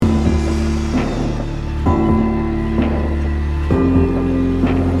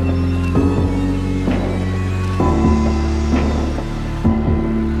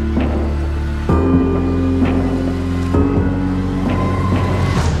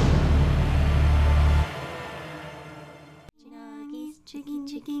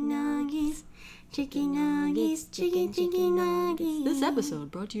Chicken nuggets, chicken nuggets. This episode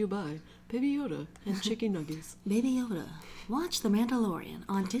brought to you by Baby Yoda and chicken nuggets. Baby Yoda. Watch The Mandalorian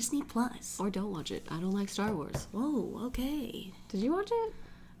on Disney Plus. Or don't watch it. I don't like Star Wars. Oh, okay. Did you watch it?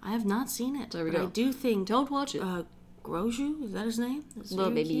 I have not seen it. There we but go. I do think Don't watch it. Groju, is that his name? That's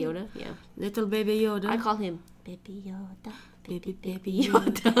Little very Baby cute. Yoda, yeah. Little Baby Yoda. I call him Baby Yoda. Baby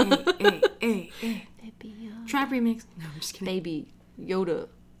Yoda. Hey. Baby Yoda. Trap remix. No, I'm just kidding. Baby Yoda.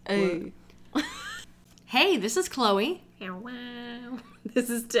 Hey. Hey, this is Chloe. Wow. This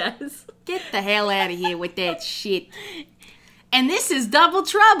is Tess. Get the hell out of here with that shit. And this is Double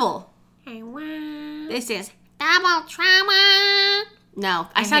Trouble. This is Double Trouble. No,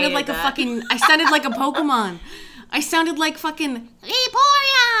 I sounded hated like that. I sounded like a Pokemon. I sounded like fucking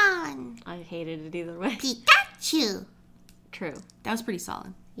Vaporeon. I hated it either way. Pikachu. True. That was pretty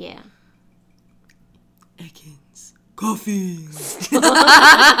solid. Yeah. Ekans. Coffee.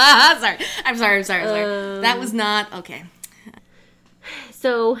 I'm sorry. That was not okay.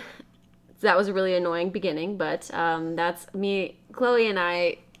 So that was a really annoying beginning, but that's me, Chloe, and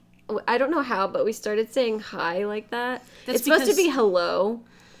I don't know how, but we started saying hi like that. That's it's supposed to because- be hello.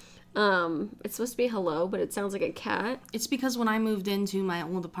 It's supposed to be hello, but it sounds like a cat. It's because when I moved into my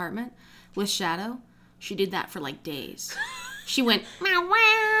old apartment with Shadow, she did that for like days. She went meow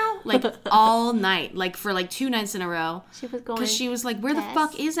wow like all night, like for like 2 nights in a row. She was going. Because she was like, "Where the Tess?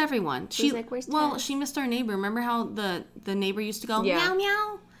 fuck is everyone?" She was like, "Where's Tess?" she missed our neighbor. Remember how the neighbor used to go Yeah. meow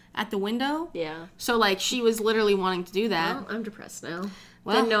meow at the window? Yeah. So like she was literally wanting to do that. Well, I'm depressed now.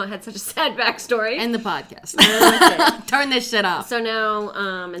 Well- Didn't know it had such a sad backstory. End the podcast. Okay. Turn this shit off. So now,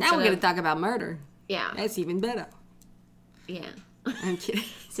 Now instead we're gonna of, talk about murder. yeah, That's even better. yeah. I'm kidding.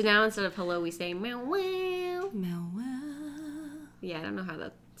 So now instead of hello, we say meow wow. Meow wow. Yeah, I don't know how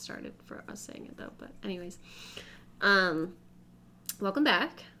that started for us saying it though, but anyways. Welcome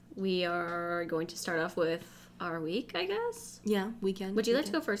back. We are going to start off with our week, I guess. Yeah, weekend. Would you like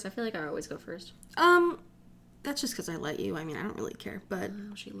to go first? I feel like I always go first. That's just because I let you. I mean, I don't really care, but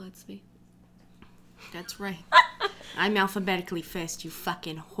Oh, she lets me. that's right. I'm alphabetically first, you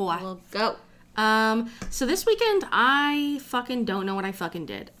fucking whore. Well, go. So this weekend, I fucking don't know what I fucking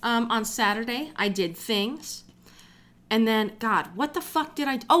did. On Saturday, I did things. And then, God, what the fuck did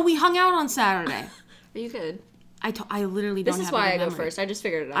I do? Oh, we hung out on Saturday. Are you good? I literally don't This is have a why good I go memory. first. I just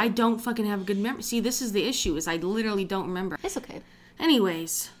figured it out. I don't fucking have a good memory. See, this is the issue, is I literally don't remember. It's okay.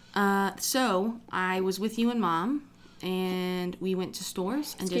 Anyways, so I was with you and Mom, and we went to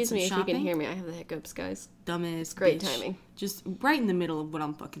stores and did Excuse some me if shopping. you can hear me. I have the hiccups, guys. Dumbass Great bitch. timing. Just right in the middle of what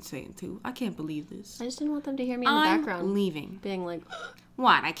I'm fucking saying, too. I can't believe this. I just didn't want them to hear me in the I'm background. leaving. Being like,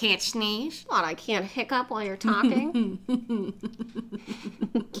 What, I can't sneeze? what, I can't hiccup while you're talking?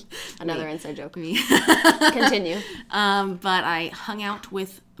 Another inside joke. Continue. But I hung out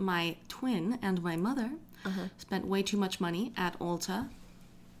with my twin and my mother. Spent way too much money at Ulta.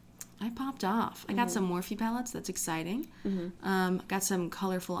 I popped off. I got some Morphe palettes. That's exciting. Got some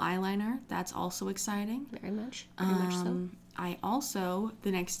colorful eyeliner. That's also exciting. Very much. Very much so. I also,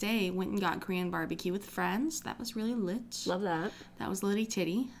 the next day, went and got Korean barbecue with friends. That was really lit. Love that. That was litty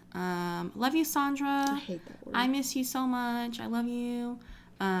titty. Love you, Sandra. I hate that word. I miss you so much. I love you.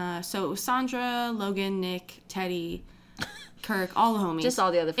 So it was Sandra, Logan, Nick, Teddy, Kirk, all the homies. Just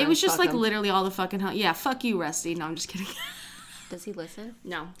all the other friends. It was just Fuck like 'em. literally all the fucking yeah, fuck you, Rusty. No, I'm just kidding. Does he listen?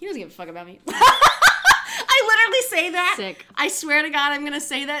 No, he doesn't give a fuck about me. I literally say that. Sick. I swear to God, I'm gonna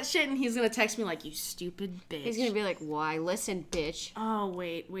say that shit, and he's gonna text me like, "You stupid bitch." He's gonna be like, why? Listen, bitch. Oh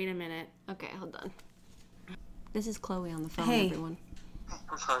wait a minute. Okay, hold on. This is Chloe on the phone, Hey. everyone.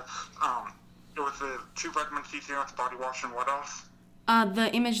 I'm sorry. It was the 2 vitamin C serums, body wash, and what else? The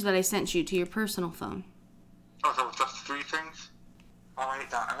image that I sent you to your personal phone. Oh, so it was just 3 things? I'll write it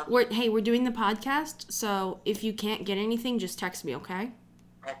down. We're doing the podcast, so if you can't get anything, just text me, okay?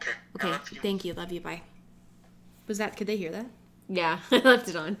 Okay. Okay. I love you. Thank you. Love you. Bye. Could they hear that? Yeah, I left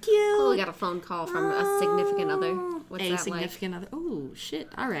it on. Cute. Chloe got a phone call from a significant other. What's a that significant other. Oh shit!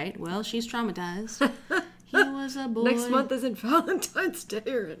 All right. Well, she's traumatized. He was a boy. like? Next month isn't Valentine's Day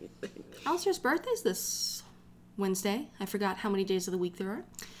or anything. Alistair's birthday's this Wednesday. I forgot how many days of the week there are.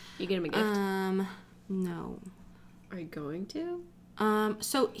 You get him a gift? No. Are you going to?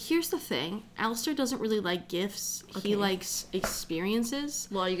 So here's the thing. Alistair doesn't really like gifts. Okay. He likes experiences.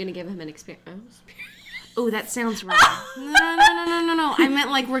 Well, are you gonna give him an experience? Oh, that sounds wrong. No. I meant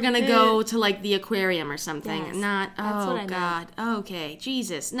like we're gonna go to like the aquarium or something. Yes, Not. that's Oh what I God. Okay.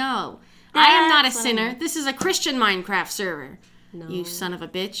 Jesus. No. I am not a That's what I sinner. meant. This is a Christian Minecraft server. No. You son of a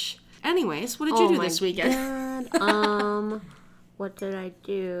bitch. Anyways, what did you do this weekend? God. What did I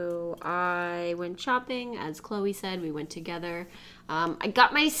do? I went shopping, as Chloe said. We went together. I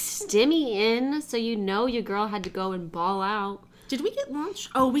got my stimmy in, so you know your girl had to go and ball out. Did we get lunch?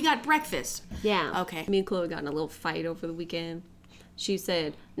 Oh, we got breakfast. Yeah. Okay. Me and Chloe got in a little fight over the weekend. She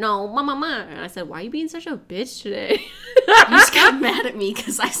said, "No, mama." And I said, "Why are you being such a bitch today?" You just got mad at me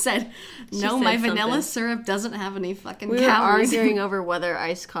because I said, no, said my vanilla something. syrup doesn't have any fucking We were calories. arguing over whether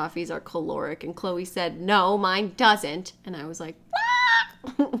iced coffees are caloric, and Chloe said, "No, mine doesn't." And I was like,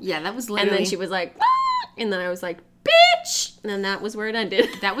 "Wah!" Yeah, that was And literally... then she was like, "Wah!" And then I was like, "Bitch!" And then that was where it ended.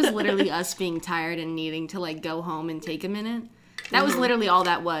 That was literally us being tired and needing to, like, go home and take a minute. That was literally all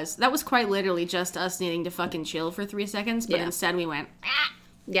that was. That was quite literally just us needing to fucking chill for 3 seconds, but Yeah. instead we went...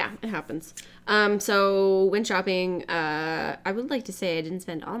 Yeah, it happens. So went shopping. I would like to say I didn't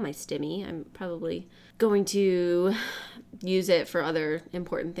spend all my stimmy. I'm probably going to use it for other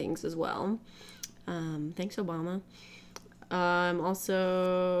important things as well. Thanks, Obama.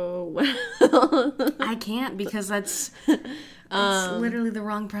 Also, I can't because that's literally the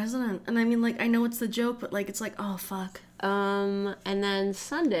wrong president. And I mean, like, I know it's the joke, but, like, it's like, oh, fuck. and then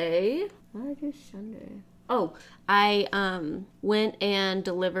Sunday. What did I do Sunday? Oh, I went and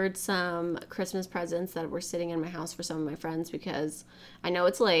delivered some Christmas presents that were sitting in my house for some of my friends because I know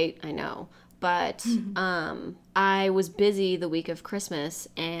it's late, I know, but I was busy the week of Christmas,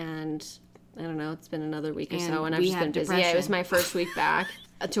 and I don't know, it's been another week or And so, and I've we just had been busy. Yeah, it was depression. my first week back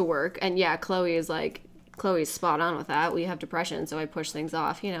to work, and yeah, Chloe's spot on with that. We have depression, so I push things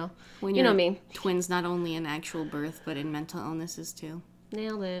off, you know. When You know you're me. Twins not only in actual birth, but in mental illnesses, too.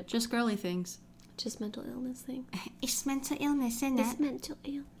 Nailed it. Just girly things. Just mental illness thing. It's mental illness, isn't It's mental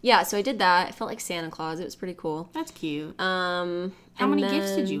ill. Yeah, so I did that. I felt like Santa Claus. It was pretty cool. That's cute. How How many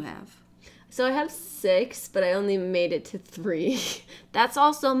gifts did you have? So I have 6, but I only made it to 3. That's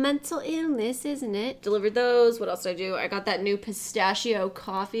also mental illness, isn't it? Delivered those. What else did I do? I got that new pistachio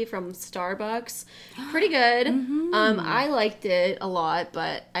coffee from Starbucks. Pretty good. I liked it a lot,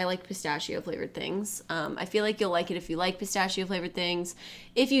 but I like pistachio flavored things. I feel like you'll like it if you like pistachio flavored things.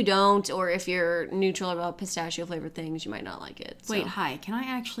 If you don't, or if you're neutral about pistachio flavored things, you might not like it. So Wait, hi. Can I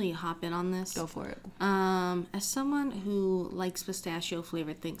actually hop in on this? go for it. As someone who likes pistachio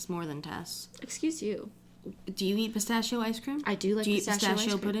flavored things more than Tess, Excuse you. do you eat pistachio ice cream? I do like Do you eat pistachio ice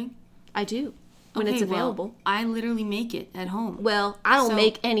cream. pudding? I do. When it's Okay, well, available. I literally make it at home. Well, I don't So-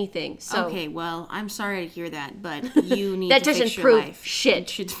 make anything, so Okay, well, I'm sorry to hear that, but you need that to doesn't fix your prove life.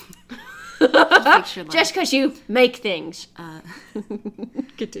 shit. You should fix your life. Just because you make things.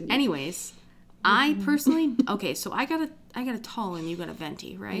 Continue. Anyways, I personally so I got a tall and you got a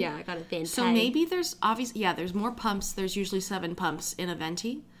venti, right? Yeah, I got a venti. So maybe there's there's more pumps. There's usually 7 pumps in a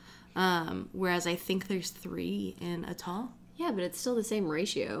venti, whereas I think there's 3 in a tall. Yeah, but it's still the same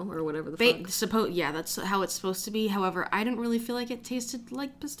ratio or whatever the fuck. That's how it's supposed to be. However, I didn't really feel like it tasted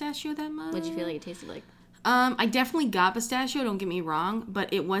like pistachio that much. What'd you feel like it tasted like? I definitely got pistachio, don't get me wrong,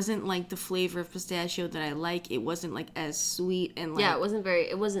 but it wasn't like the flavor of pistachio that I like. It wasn't like as sweet and like Yeah,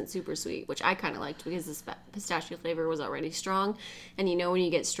 it wasn't super sweet, which I kind of liked because the pistachio flavor was already strong. And you know when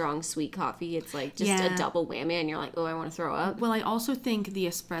you get strong sweet coffee, it's like just Yeah. a double whammy and you're like, oh, I want to throw up. Well, I also think the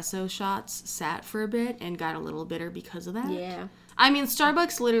espresso shots sat for a bit and got a little bitter because of that. Yeah. I mean,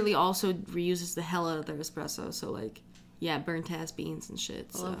 Starbucks literally also reuses the hell out of their espresso, so like, yeah, burnt ass beans and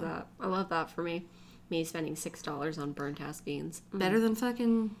shit. So. I love that. I love that for me. Me spending $6 on burnt ass beans. Better than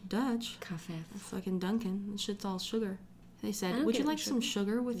fucking Dutch. Coffee. Fucking Dunkin'. That shit's all sugar. They said, don't would you get like some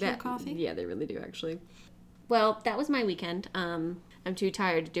sugar with your coffee? Yeah, they really do actually. Well, that was my weekend. I'm too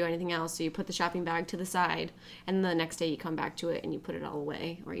tired to do anything else, so you put the shopping bag to the side, and the next day you come back to it and you put it all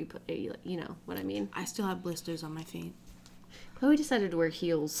away, or you put it, you know what I mean. I still have blisters on my feet. Chloe decided to wear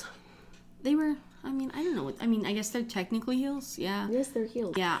heels. They were, I don't know. I guess they're technically heels. Yeah. Yes, they're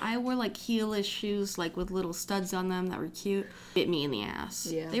heels. Yeah, I wore like heelish shoes, like with little studs on them that were cute. Bit me in the ass.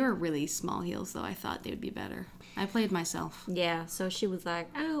 Yeah. They were really small heels, though. I thought they would be better. I played myself. Yeah, so she was like,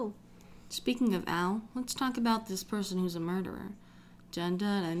 oh. Speaking of Al, let's talk about this person who's a murderer. Dun,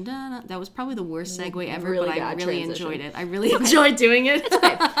 dun, dun, dun, dun. That was probably the worst segue ever, Really but I bad really transition. enjoyed it. I really enjoyed doing it.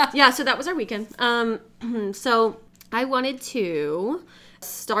 Yeah, so that was our weekend. So I wanted to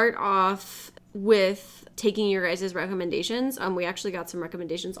start off with taking your guys' recommendations. We actually got some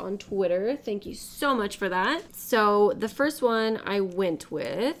recommendations on Twitter. Thank you so much for that. So the first one I went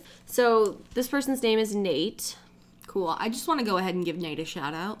with, so this person's name is Nate. Cool. I just want to go ahead and give Nate a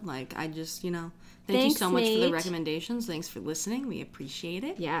shout out. Like, I just, thank you Thanks, so much for the Nate. recommendations. Thanks for listening. We appreciate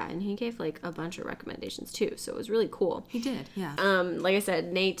it. Yeah, and he gave like a bunch of recommendations too, so it was really cool. He did, yeah. Like I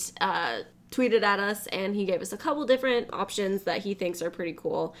said, Nate tweeted at us and he gave us a couple different options that he thinks are pretty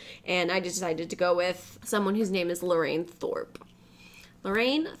cool. And I decided to go with someone whose name is Lorraine Thorpe.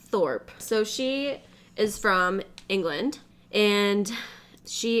 Lorraine Thorpe. So she is from England, and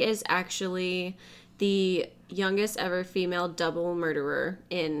she is actually the youngest ever female double murderer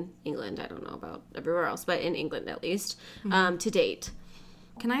in England. I don't know about everywhere else, but in England at least, to date.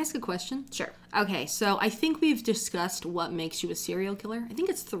 Can I ask a question? Sure. Okay, so I think we've discussed what makes you a serial killer. I think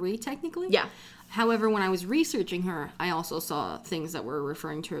it's 3 technically. Yeah. However, when I was researching her, I also saw things that were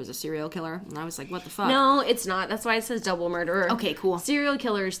referring to her as a serial killer, and I was like, "What the fuck?" No, it's not. That's why it says double murderer. Okay, cool. Serial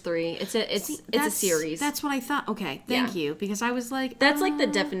killer is 3. It's a series. That's what I thought. Okay, thank you, because I was like, That's like the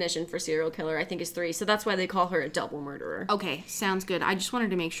definition for serial killer, I think, is 3. So that's why they call her a double murderer. Okay, sounds good. I just wanted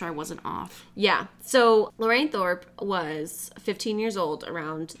to make sure I wasn't off. Yeah. So Lorraine Thorpe was 15 years old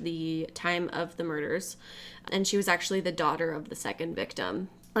around the time of the murders, and she was actually the daughter of the second victim.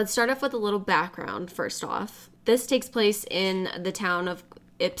 Let's start off with a little background first off. This takes place in the town of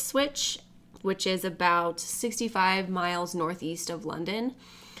Ipswich, which is about 65 miles northeast of London.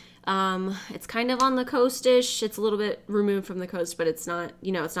 It's kind of on the coast-ish. It's a little bit removed from the coast, but it's not,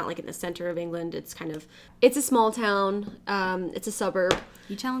 it's not like in the center of England. It's a small town. It's a suburb.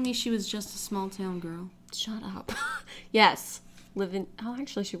 You telling me she was just a small town girl? Shut up. Yes.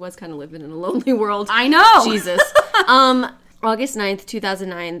 Actually, she was kind of living in a lonely world. I know! Jesus. August 9th,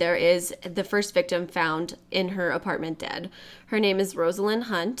 2009, there is the first victim found in her apartment dead. Her name is Rosalind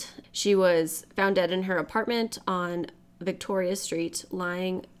Hunt. She was found dead in her apartment on Victoria Street,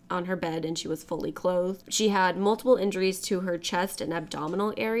 lying on her bed, and she was fully clothed. She had multiple injuries to her chest and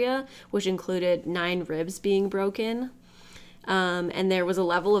abdominal area, which included 9 ribs being broken. And there was a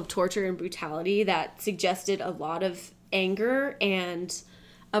level of torture and brutality that suggested a lot of anger and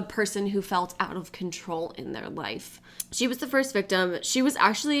a person who felt out of control in their life. She was the first victim. She was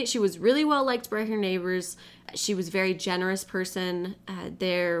really well liked by her neighbors. She was a very generous person.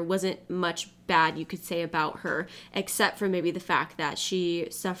 There wasn't much bad you could say about her, except for maybe the fact that she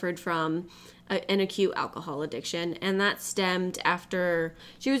suffered from an acute alcohol addiction, and that stemmed after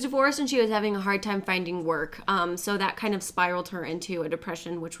she was divorced and she was having a hard time finding work. So that kind of spiraled her into a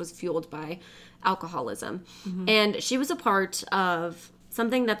depression, which was fueled by alcoholism. Mm-hmm. And she was a part of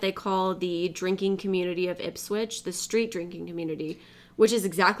something that they call the drinking community of Ipswich, the street drinking community, which is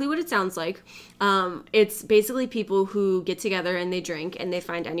exactly what it sounds like. It's basically people who get together and they drink, and they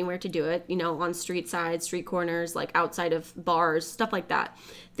find anywhere to do it, on street sides, street corners, like outside of bars, stuff like that.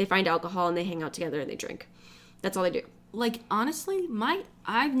 They find alcohol and they hang out together and they drink. That's all they do. Like, honestly,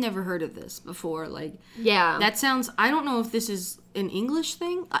 I've never heard of this before. Like, yeah, that sounds, I don't know if this is an English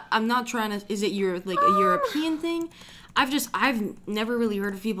thing. I'm not trying to, is it a European thing? I've never really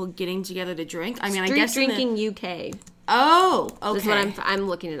heard of people getting together to drink. I mean, Street I guess drinking UK. Oh, okay. That's what I'm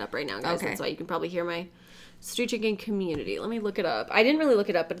looking it up right now, guys. Okay. That's why you can probably hear my street drinking community. Let me look it up. I didn't really look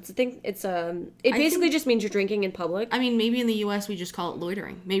it up, but it's a thing. It basically just means you're drinking in public. I mean, maybe in the U.S. we just call it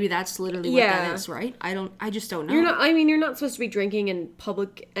loitering. Maybe that's literally what that is, right? I just don't know. You're not supposed to be drinking in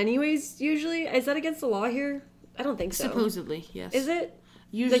public anyways, usually. Is that against the law here? I don't think so. Supposedly, yes. Is it?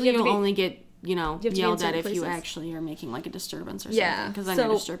 Usually you'll only get, yelled at if places? you actually are making like a disturbance or Yeah, something. Because then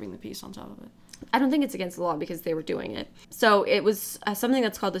you're disturbing the peace on top of it. I don't think it's against the law because they were doing it. So it was something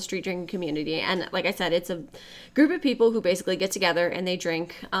that's called the street drinking community. And like I said, it's a group of people who basically get together and they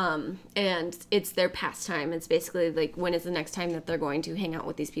drink. And it's their pastime. It's basically like, when is the next time that they're going to hang out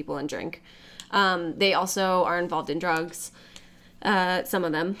with these people and drink? They also are involved in drugs. Some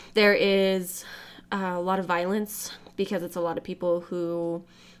of them. There is a lot of violence because it's a lot of people who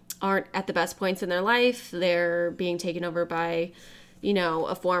aren't at the best points in their life. They're being taken over by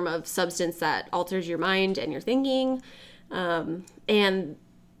a form of substance that alters your mind and your thinking. And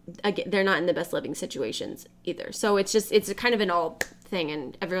again, they're not in the best living situations either. So it's a kind of an all thing,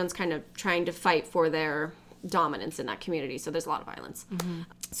 and everyone's kind of trying to fight for their dominance in that community. So there's a lot of violence. Mm-hmm.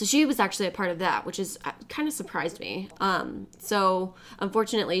 So she was actually a part of that, which is kind of surprised me. So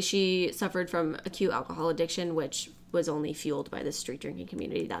unfortunately, she suffered from acute alcohol addiction, which was only fueled by the street drinking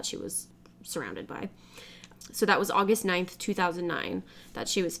community that she was surrounded by. So that was August 9th, 2009, that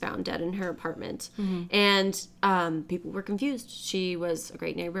she was found dead in her apartment. Mm-hmm. And people were confused. She was a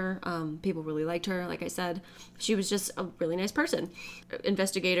great neighbor. People really liked her, like I said. She was just a really nice person.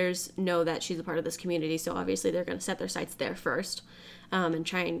 Investigators know that she's a part of this community, so obviously they're going to set their sights there first and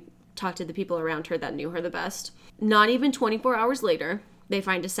try and talk to the people around her that knew her the best. Not even 24 hours later, they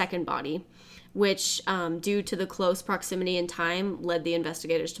find a second body, which, due to the close proximity in time, led the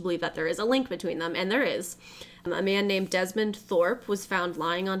investigators to believe that there is a link between them, and there is. A man named Desmond Thorpe was found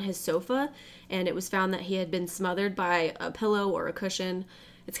lying on his sofa, and it was found that he had been smothered by a pillow or a cushion.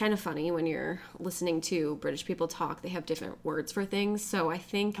 it's kind of funny when you're listening to British people talk. They have different words for things. So I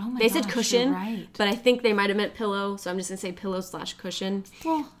think they said cushion, you're right. but I think they might have meant pillow. So I'm just going to say pillow/cushion.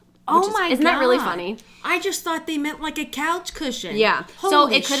 Well, Isn't that really funny? I just thought they meant like a couch cushion. Yeah. So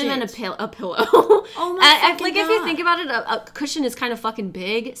Holy it could have been a pillow. Oh my fucking Like, if God. you think about it, a cushion is kind of fucking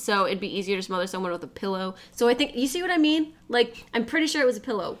big, so it'd be easier to smother someone with a pillow. So I think, you see what I mean? Like, I'm pretty sure it was a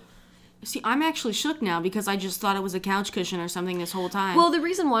pillow. See, I'm actually shook now because I just thought it was a couch cushion or something this whole time. Well, the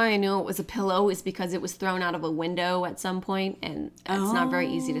reason why I knew it was a pillow is because it was thrown out of a window at some point, and it's not very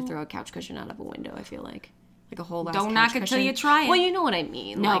easy to throw a couch cushion out of a window, I feel like. Like a whole ass Don't couch knock it till cushion. you try it. Well, you know what I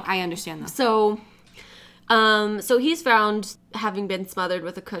mean. no, Like, I understand that. so he's found having been smothered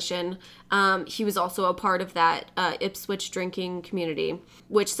with a cushion. He was also a part of that Ipswich drinking community,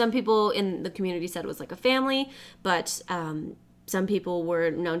 which some people in the community said was like a family, but some people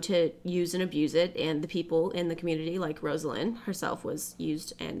were known to use and abuse it, and the people in the community, like Rosalind herself, was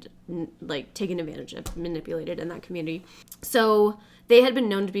used and like taken advantage of, manipulated in that community. So they had been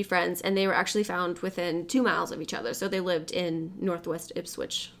known to be friends, and they were actually found within 2 miles of each other. So they lived in northwest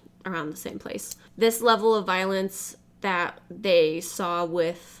Ipswich, around the same place. This level of violence that they saw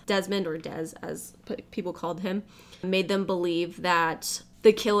with Desmond, or Des as people called him, made them believe that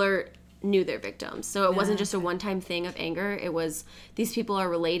the killer knew their victims. So it wasn't just a one-time thing of anger. It was, these people are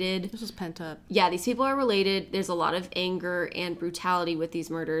related. This was pent up. Yeah, these people are related. There's a lot of anger and brutality with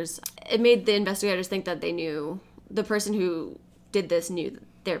these murders. It made the investigators think that they knew, the person who did this knew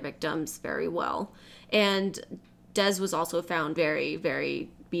their victims very well. And Des was also found very,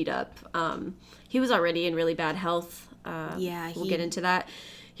 very beat up. He was already in really bad health. We'll get into that.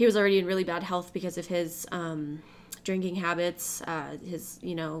 He was already in really bad health because of his drinking habits, his,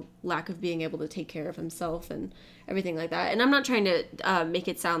 lack of being able to take care of himself and everything like that. And I'm not trying to make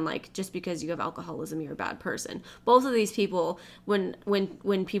it sound like just because you have alcoholism, you're a bad person. Both of these people,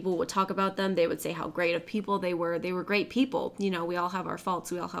 when people would talk about them, they would say how great of people they were. They were great people. We all have our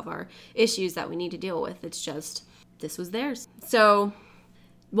faults. We all have our issues that we need to deal with. It's just, this was theirs. So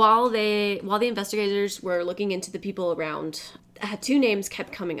while the investigators were looking into the people around, 2 names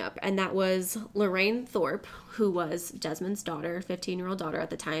kept coming up, and that was Lorraine Thorpe, who was Desmond's daughter, 15-year-old daughter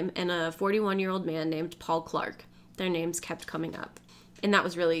at the time, and a 41-year-old man named Paul Clark. Their names kept coming up, and that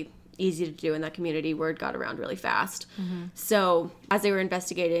was really easy to do in that community. Word got around really fast. Mm-hmm. So as they were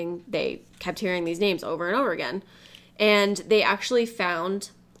investigating, they kept hearing these names over and over again, and they actually found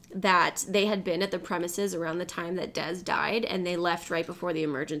that they had been at the premises around the time that Des died, and they left right before the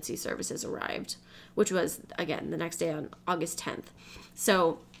emergency services arrived, which was, again, the next day on August 10th.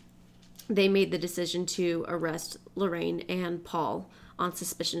 So they made the decision to arrest Lorraine and Paul on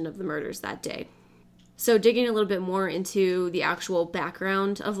suspicion of the murders that day. So digging a little bit more into the actual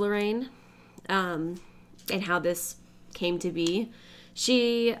background of Lorraine and how this came to be,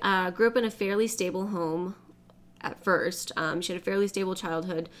 she grew up in a fairly stable home at first. She had a fairly stable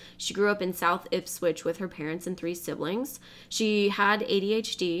childhood. She grew up in South Ipswich with her parents and 3 siblings. She had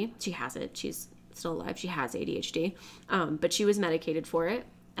ADHD. She has it. She's still alive. She has ADHD. But she was medicated for it.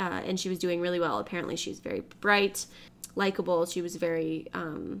 And she was doing really well. Apparently she's very bright, likable. She was a very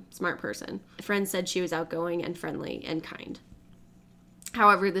smart person. Friends said she was outgoing and friendly and kind.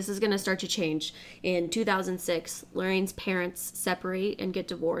 However, this is going to start to change. In 2006, Lorraine's parents separate and get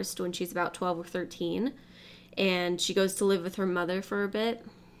divorced when she's about 12 or 13. And she goes to live with her mother for a bit.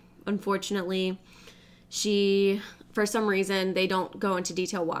 Unfortunately, for some reason, they don't go into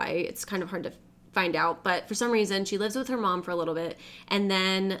detail why. It's kind of hard to find out. But for some reason, she lives with her mom for a little bit. And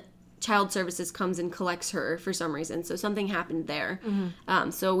then Child Services comes and collects her for some reason. So something happened there.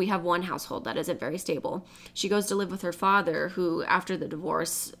 Mm-hmm. So we have one household that isn't very stable. She goes to live with her father, who, after the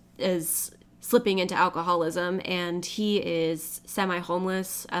divorce, is slipping into alcoholism. And he is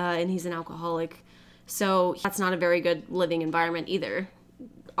semi-homeless, and he's an alcoholic. So that's not a very good living environment either,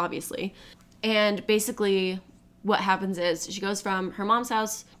 obviously. And basically what happens is she goes from her mom's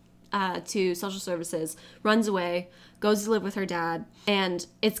house to social services, runs away, goes to live with her dad, and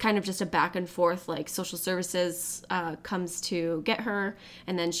it's kind of just a back and forth, like social services comes to get her,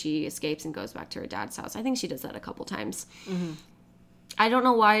 and then she escapes and goes back to her dad's house. I think she does that a couple times. Mm-hmm. I don't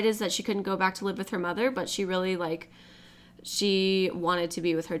know why it is that she couldn't go back to live with her mother, but she really, she wanted to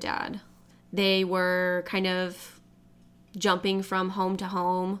be with her dad. They were kind of jumping from home to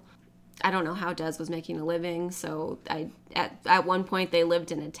home. I don't know how Des was making a living, so at one point they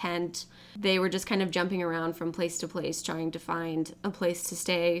lived in a tent. They were just kind of jumping around from place to place trying to find a place to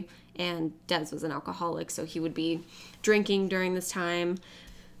stay, and Des was an alcoholic, so he would be drinking during this time.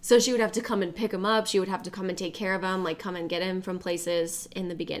 So she would have to come and pick him up. She would have to come and take care of him, come and get him from places in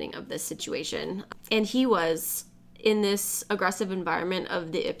the beginning of this situation. And he was in this aggressive environment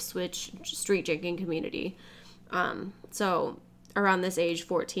of the Ipswich street drinking community. So around this age,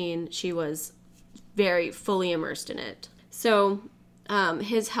 14, she was very fully immersed in it. So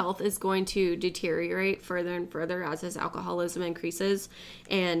his health is going to deteriorate further and further as his alcoholism increases,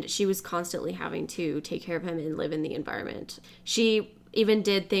 and she was constantly having to take care of him and live in the environment. She even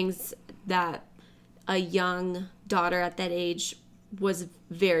did things that a young daughter at that age was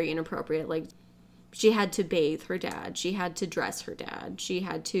very inappropriate. Like, she had to bathe her dad. She had to dress her dad. She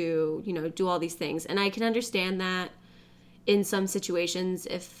had to, do all these things. And I can understand that in some situations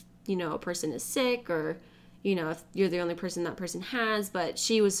if, a person is sick or, if you're the only person that person has, but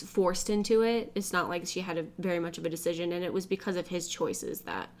she was forced into it. It's not like she had very much of a decision, and it was because of his choices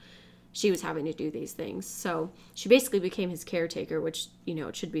that she was having to do these things. So she basically became his caretaker, which,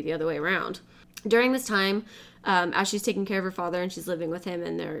 it should be the other way around. During this time, as she's taking care of her father and she's living with him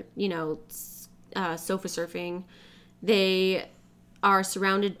and they're, sofa surfing, they are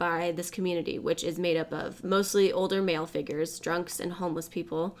surrounded by this community, which is made up of mostly older male figures, drunks, and homeless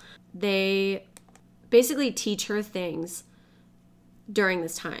people. They basically teach her things during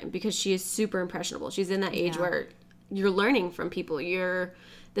this time because she is super impressionable. She's in that age where you're learning from people.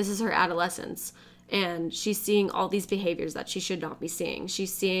 This is her adolescence, and she's seeing all these behaviors that she should not be seeing.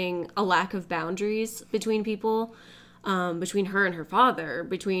 She's seeing a lack of boundaries between people, between her and her father,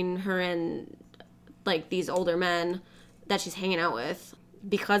 between her and like these older men that she's hanging out with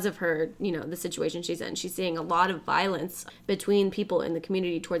because of her, the situation she's in. She's seeing a lot of violence between people in the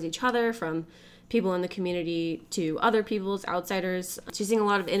community towards each other, from people in the community to other people's outsiders. She's seeing a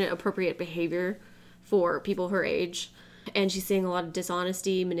lot of inappropriate behavior for people her age. And she's seeing a lot of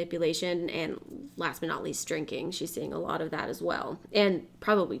dishonesty, manipulation, and last but not least, drinking. She's seeing a lot of that as well. And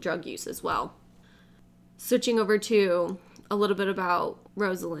probably drug use as well. Switching over to a little bit about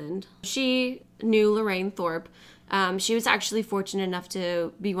Rosalind. She knew Lorraine Thorpe. She was actually fortunate enough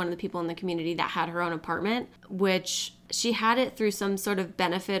to be one of the people in the community that had her own apartment, which she had it through some sort of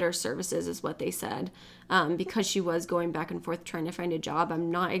benefit or services is what they said, because she was going back and forth trying to find a job. I'm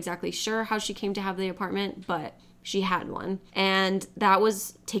not exactly sure how she came to have the apartment, but she had one. And that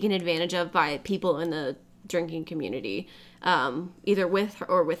was taken advantage of by people in the drinking community, either with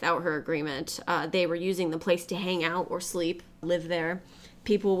or without her agreement. They were using the place to hang out or sleep, live there.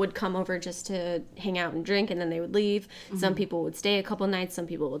 People would come over just to hang out and drink, and then they would leave. Mm-hmm. Some people would stay a couple nights. Some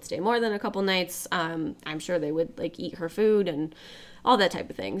people would stay more than a couple nights. I'm sure they would eat her food and all that type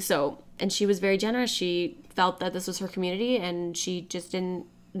of thing. So, and she was very generous. She felt that this was her community, and she just didn't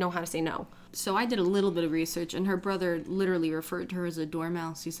know how to say no. So I did a little bit of research, and her brother literally referred to her as a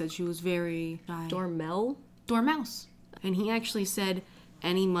dormouse. He said she was very shy. Dormouse. And he actually said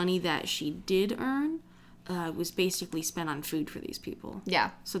any money that she did earn was basically spent on food for these people.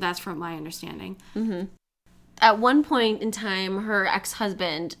 Yeah. So that's from my understanding. Mm-hmm. At one point in time, her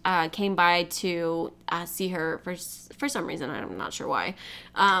ex-husband came by to see her for some reason. I'm not sure why.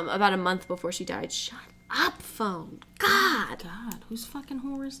 About a month before she died. Shut up, phone. God. Whose fucking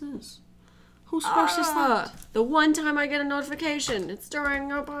whore is this? Whose horse is that? The one time I get a notification, it's during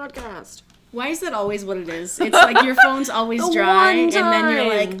a podcast. Why is that always what it is? It's like your phone's always dry, and then you're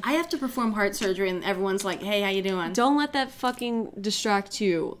like, I have to perform heart surgery, and everyone's like, hey, how you doing? Don't let that fucking distract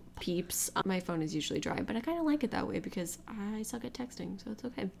you, peeps. My phone is usually dry, but I kind of like it that way because I suck at texting, so it's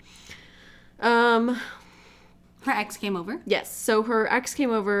okay. Her ex came over? Yes. So her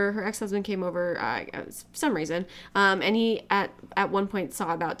ex-husband came over for some reason. And he, at one point,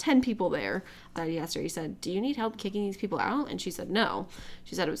 saw about 10 people there. He asked her, he said, do you need help kicking these people out? And she said, no.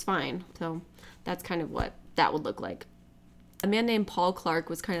 She said it was fine. So that's kind of what that would look like. A man named Paul Clark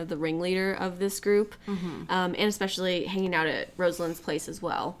was kind of the ringleader of this group, and especially hanging out at Rosalind's place as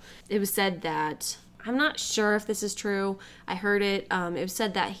well. It was said that, I'm not sure if this is true. I heard it. It was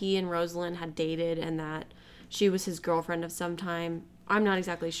said that he and Rosalind had dated and that she was his girlfriend of some time. I'm not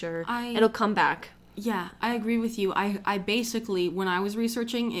exactly sure. It'll come back. Yeah, I agree with you. I basically, when I was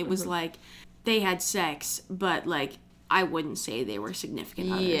researching, it was like they had sex, but I wouldn't say they were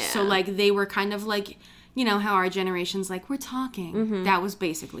significant others. Yeah. So they were kind of like, how our generation's like, we're talking. Mm-hmm. That was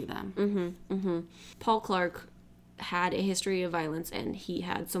basically them. Mm-hmm. Mm-hmm. Paul Clark had a history of violence, and he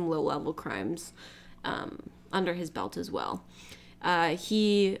had some low-level crimes under his belt as well.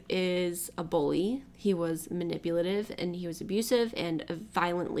 He is a bully. He was manipulative, and he was abusive and a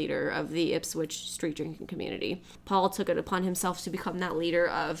violent leader of the Ipswich street drinking community. Paul took it upon himself to become that leader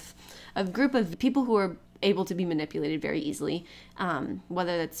of a group of people who are able to be manipulated very easily,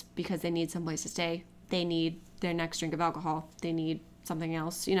 whether that's because they need someplace to stay, they need their next drink of alcohol, they need something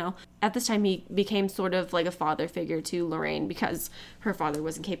else, you know. At this time, he became sort of like a father figure to Lorraine because her father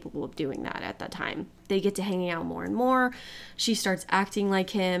wasn't capable of doing that at that time. They get to hanging out more and more. She starts acting like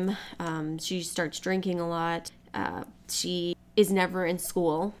him. She starts drinking a lot. She is never in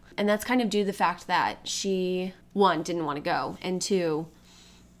school. And that's kind of due to the fact that she, one, didn't want to go, and two,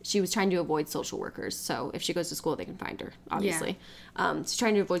 she was trying to avoid social workers. So if she goes to school, they can find her, obviously. She's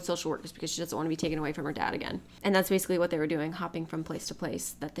trying to avoid social workers because she doesn't want to be taken away from her dad again. And that's basically what they were doing, hopping from place to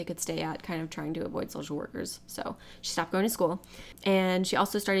place that they could stay at, kind of trying to avoid social workers. So she stopped going to school. And she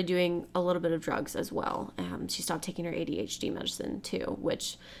also started doing a little bit of drugs as well. She stopped taking her ADHD medicine too,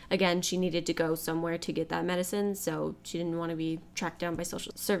 which, again, she needed to go somewhere to get that medicine. So she didn't want to be tracked down by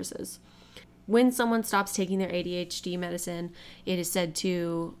social services. When someone stops taking their ADHD medicine, it is said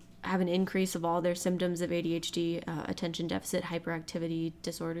to have an increase of all their symptoms of ADHD, attention deficit hyperactivity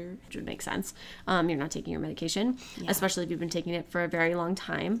disorder, which would make sense. You're not taking your medication, especially if you've been taking it for a very long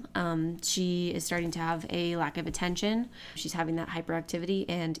time. She is starting to have a lack of attention. She's having that hyperactivity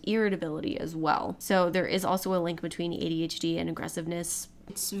and irritability as well. So there is also a link between ADHD and aggressiveness.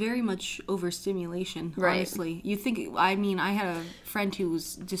 It's very much overstimulation, Right. honestly. You think, I mean, I had a friend who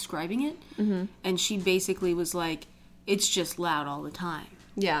was describing it, and she basically was like, it's just loud all the time.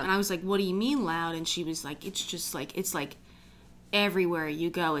 Yeah. And I was like, what do you mean loud? And she was like, it's just like, it's like everywhere you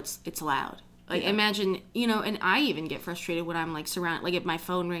go, it's loud. Like, imagine, you know, and I even get frustrated when I'm like surrounded, like if my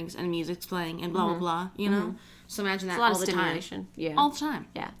phone rings and music's playing and blah, blah, blah, you know? So imagine that all the Stimulation. time. Yeah. All the time.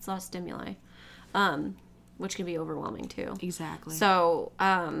 Yeah, it's a lot of stimuli, which can be overwhelming too. Exactly. So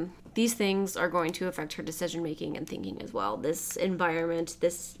these things are going to affect her decision making and thinking as well. This environment,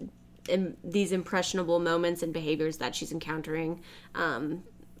 these impressionable moments and behaviors that she's encountering,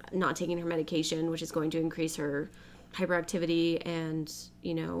 not taking her medication, which is going to increase her hyperactivity and,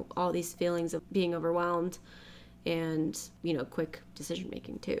 you know, all these feelings of being overwhelmed and, you know, quick decision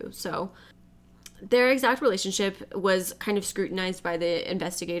making too. So their exact relationship was kind of scrutinized by the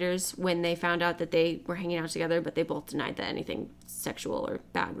investigators when they found out that they were hanging out together, but they both denied that anything sexual or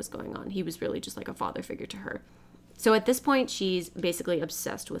bad was going on. He was really just like a father figure to her. So at this point, she's basically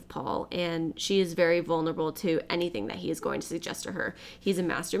obsessed with Paul, and she is very vulnerable to anything that he is going to suggest to her. He's a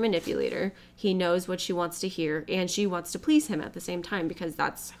master manipulator. He knows what she wants to hear, and she wants to please him at the same time because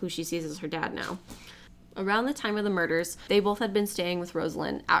that's who she sees as her dad now. Around the time of the murders, they both had been staying with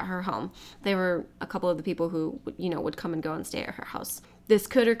Rosalind at her home. They were a couple of the people who, you know, would come and go and stay at her house. This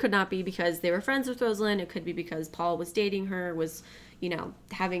could or could not be because they were friends with Rosalind. It could be because Paul was dating her, was, you know,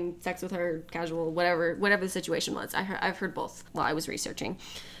 having sex with her, casual, whatever the situation was. I've heard both while I was researching.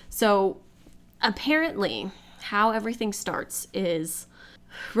 So apparently how everything starts is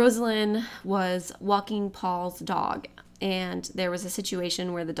Rosalind was walking Paul's dog, and there was a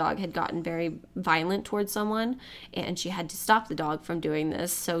situation where the dog had gotten very violent towards someone, and she had to stop the dog from doing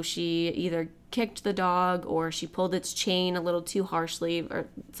this. So she either kicked the dog or she pulled its chain a little too harshly or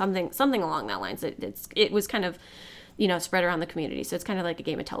something along that lines. It was kind of, you know, spread around the community. So it's kind of like a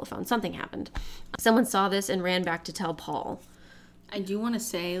game of telephone. Something happened. Someone saw this and ran back to tell Paul. I do want to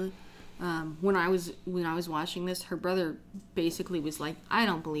say, when I was watching this, her brother basically was like, I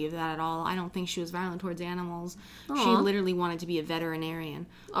don't believe that at all. I don't think she was violent towards animals. She literally wanted to be a veterinarian.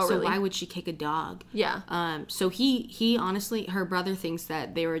 Oh, so really? why would she kick a dog? Yeah. So he honestly, her brother thinks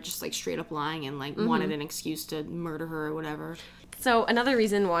that they were just like straight up lying and like wanted an excuse to murder her or whatever. So another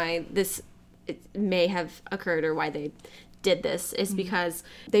reason why it may have occurred or why they did this is because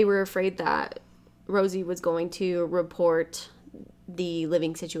they were afraid that Rosie was going to report the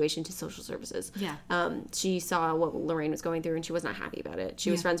living situation to social services. Yeah. She saw what Lorraine was going through and she was not happy about it.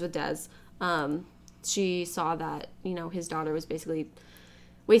 She was friends with Des. She saw that, you know, his daughter was basically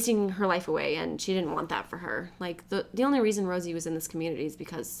wasting her life away and she didn't want that for her. Like the only reason Rosie was in this community is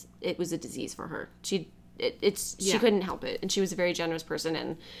because it was a disease for her. She couldn't help it, and she was a very generous person,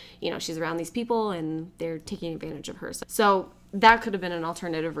 and, you know, she's around these people and they're taking advantage of her. So that could have been an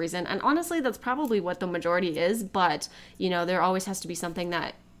alternative reason, and honestly that's probably what the majority is, but, you know, there always has to be something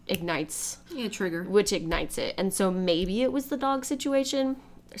that ignites it. And so maybe it was the dog situation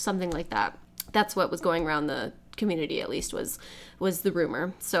or something like that. That's what was going around the community, at least, was the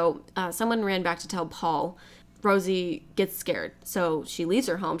rumor. So someone ran back to tell Paul. Rosie gets scared, so she leaves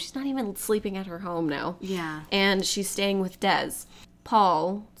her home. She's not even sleeping at her home now. Yeah. And she's staying with Des.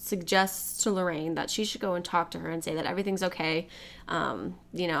 Paul suggests to Lorraine that she should go and talk to her and say that everything's okay.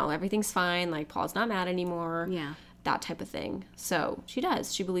 You know, everything's fine. Like, Paul's not mad anymore. Yeah. That type of thing. So she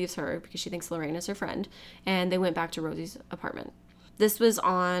does. She believes her because she thinks Lorraine is her friend. And they went back to Rosie's apartment. This was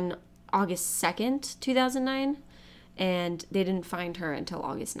on August 2nd, 2009. And they didn't find her until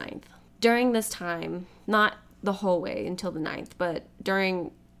August 9th. During this time, not the whole way until the 9th, but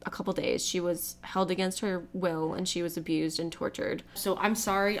during a couple days she was held against her will and she was abused and tortured. So I'm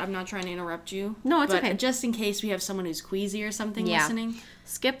sorry, I'm not trying to interrupt you. No, it's but okay. Just in case we have someone who's queasy or something listening,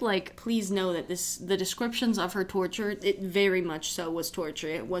 Skip, like, please know that the descriptions of her torture, it very much so was torture.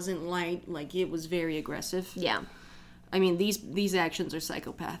 It wasn't light, like it was very aggressive. yeah. I mean, these actions are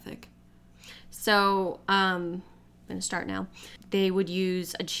psychopathic. So, I'm gonna start now. They would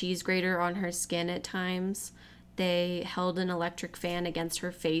use a cheese grater on her skin at times. They held an electric fan against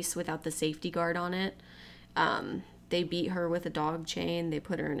her face without the safety guard on it. They beat her with a dog chain. They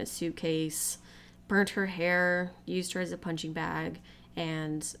put her in a suitcase, burnt her hair, used her as a punching bag,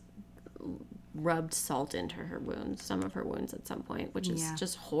 and rubbed salt into her wounds, some of her wounds at some point, which is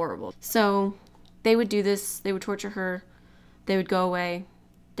just horrible. So they would do this. They would torture her. They would go away.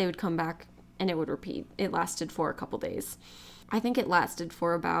 They would come back, and it would repeat. It lasted for a couple days. I think it lasted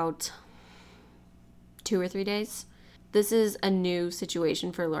for about 2 or 3 days. This is a new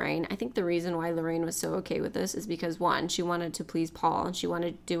situation for Lorraine. I think the reason why Lorraine was so okay with this is because, one, she wanted to please Paul and she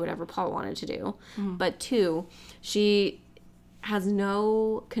wanted to do whatever Paul wanted to do. But two, she has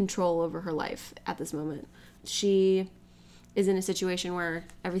no control over her life at this moment. She is in a situation where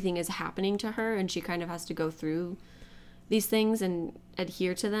everything is happening to her and she kind of has to go through these things and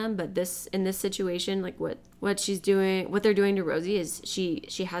adhere to them. But in this situation, like what she's doing, what they're doing to Rosie is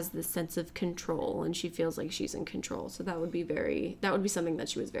she has this sense of control and she feels like she's in control. So that would be something that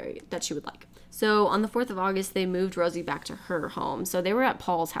she would like. So on the 4th of August, they moved Rosie back to her home. So they were at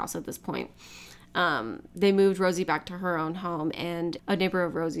Paul's house at this point. They moved Rosie back to her own home, and a neighbor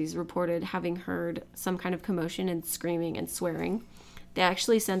of Rosie's reported having heard some kind of commotion and screaming and swearing. They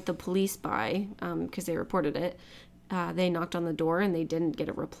actually sent the police by, because they reported it. They knocked on the door and they didn't get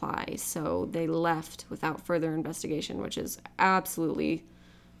a reply, so they left without further investigation, which is absolutely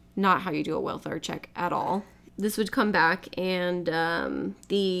not how you do a welfare check at all. This would come back, and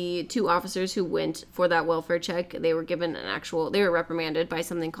the 2 officers who went for that welfare check, they were reprimanded by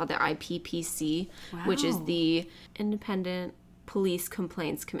something called the IPPC, which is the Independent Police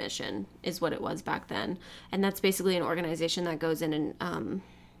Complaints Commission, is what it was back then. And that's basically an organization that goes in and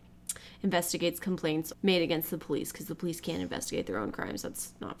investigates complaints made against the police, because the police can't investigate their own crimes.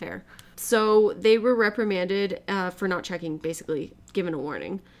 That's not fair. So they were reprimanded for not checking, basically given a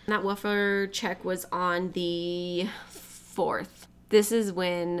warning. And that welfare check was on the 4th. This is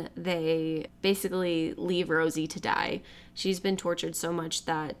when they basically leave Rosie to die. She's been tortured so much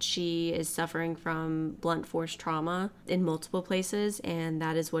that she is suffering from blunt force trauma in multiple places, and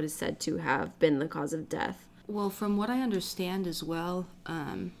that is what is said to have been the cause of death. Well, from what I understand as well,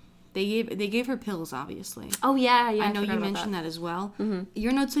 they gave her pills, obviously. Oh, yeah. I know you mentioned that as well. Mm-hmm.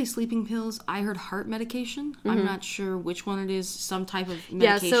 Your notes say sleeping pills. I heard heart medication. Mm-hmm. I'm not sure which one it is. Some type of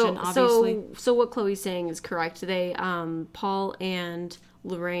medication, obviously. So what Chloe's saying is correct. They, Paul and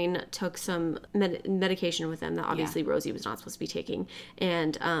Lorraine took some medication with them that obviously Rosie was not supposed to be taking.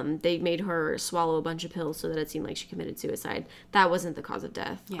 And they made her swallow a bunch of pills so that it seemed like she committed suicide. That wasn't the cause of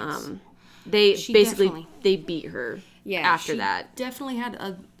death. Yes. They beat her after that. Definitely had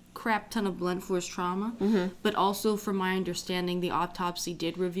a crap ton of blunt force trauma, but also from my understanding, the autopsy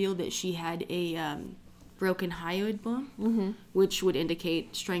did reveal that she had a broken hyoid bone, which would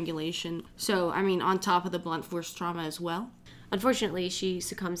indicate strangulation. So, I mean, on top of the blunt force trauma as well. Unfortunately, she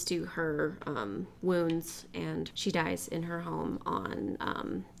succumbs to her wounds and she dies in her home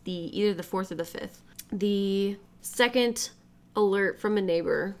on either the 4th or the 5th. The second alert from a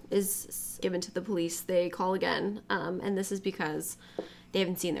neighbor is given to the police. They call again, and this is because they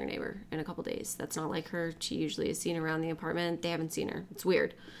haven't seen their neighbor in a couple days. That's not like her. She usually is seen around the apartment. They haven't seen her. It's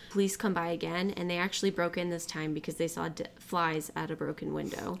weird. Police come by again, and they actually broke in this time because they saw flies at a broken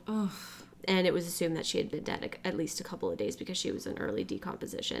window. Ugh. And it was assumed that she had been dead at least a couple of days because she was in early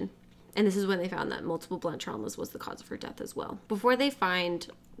decomposition. And this is when they found that multiple blunt traumas was the cause of her death as well. Before they find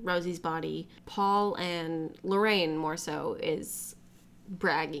Rosie's body, Paul and Lorraine, more so, is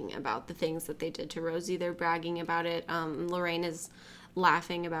bragging about the things that they did to Rosie. They're bragging about it. Lorraine is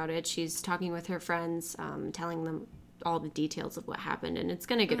laughing about it. She's talking with her friends, telling them all the details of what happened, and it's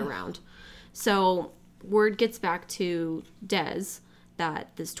going to get around. So word gets back to Des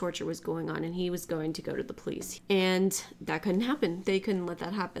that this torture was going on and he was going to go to the police, and that couldn't happen. They couldn't let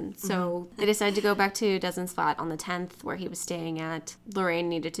that happen. So they decided to go back to Desmond's flat on the 10th where he was staying at. Lorraine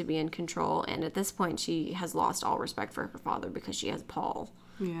needed to be in control, and at this point she has lost all respect for her father because she has Paul.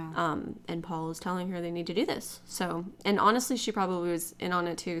 Yeah. And Paul is telling her they need to do this. So, and honestly, she probably was in on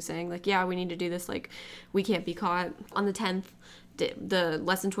it too, saying like, yeah, we need to do this. Like, we can't be caught. On the 10th, the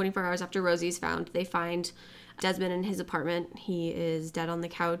less than 24 hours after Rosie's found, they find Desmond in his apartment. He is dead on the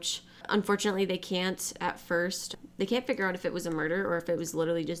couch. Unfortunately, they can't figure out if it was a murder or if it was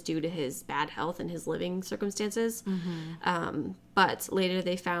literally just due to his bad health and his living circumstances. But later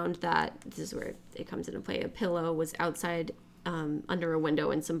they found that, this is where it comes into play, a pillow was outside under a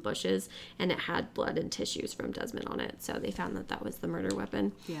window in some bushes, and it had blood and tissues from Desmond on it. So they found that was the murder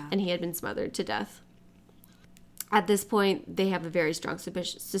weapon. Yeah. And he had been smothered to death. At this point, they have a very strong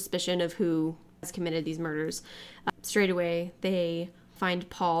suspicion of who has committed these murders. Straight away, they find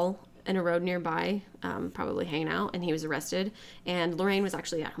Paul in a road nearby, probably hanging out, and he was arrested. And Lorraine was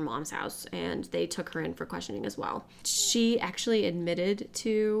actually at her mom's house, and they took her in for questioning as well. She actually admitted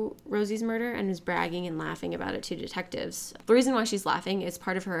to Rosie's murder and was bragging and laughing about it to detectives. The reason why she's laughing is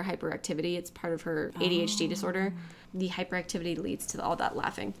part of her hyperactivity. It's part of her ADHD disorder. The hyperactivity leads to all that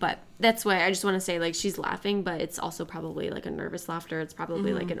laughing. But that's why I just want to say, like, she's laughing, but it's also probably like a nervous laughter. It's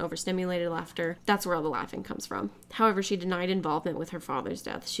probably like an overstimulated laughter. That's where all the laughing comes from. However, she denied involvement with her father's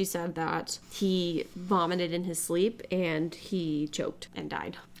death. She said that he vomited in his sleep and he choked and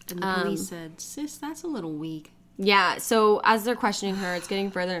died. And the police said, sis, that's a little weak. Yeah, so as they're questioning her, it's getting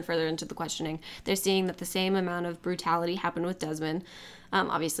further and further into the questioning. They're seeing that the same amount of brutality happened with Desmond.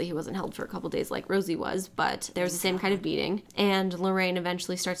 Obviously, he wasn't held for a couple days like Rosie was, but there was the same kind of beating. And Lorraine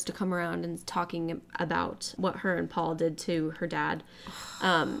eventually starts to come around and talking about what her and Paul did to her dad.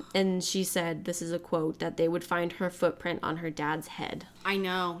 And she said, this is a quote, that they would find her footprint on her dad's head. I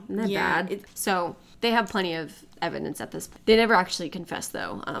know. Isn't that bad? So they have plenty of evidence at this point. They never actually confessed,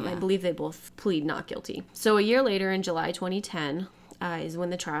 though. I believe they both plead not guilty. So a year later, in July 2010, is when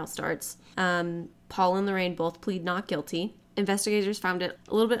the trial starts. Paul and Lorraine both plead not guilty. Investigators found it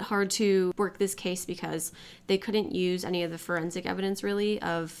a little bit hard to work this case because they couldn't use any of the forensic evidence, really,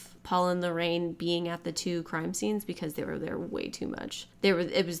 of Paul and Lorraine being at the two crime scenes because they were there way too much.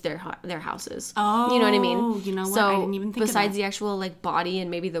 It was their houses. Oh, you know what I mean? You know what? So I didn't even think besides of that. the actual like body and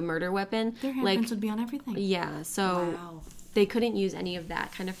maybe the murder weapon, Their handprints like would be on everything. yeah. So Wow. they couldn't use any of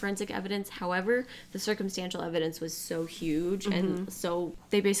that kind of forensic evidence. However, the circumstantial evidence was so huge, and so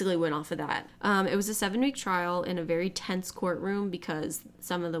they basically went off of that. It was a 7-week trial in a very tense courtroom because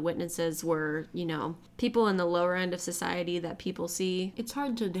some of the witnesses were, people in the lower end of society that people see. It's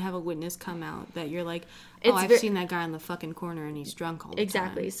hard to have a witness come out that you're like, It's I've seen that guy in the fucking corner and he's drunk all the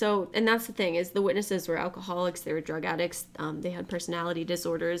Exactly. time. So, and that's the thing, is the witnesses were alcoholics, they were drug addicts, they had personality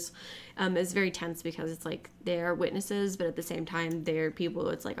disorders. It's very tense because it's like they're witnesses, but at the same time they're people.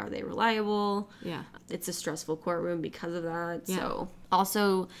 It's like, are they reliable? Yeah. It's a stressful courtroom because of that. Yeah. So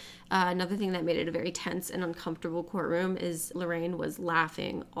also another thing that made it a very tense and uncomfortable courtroom is Lorraine was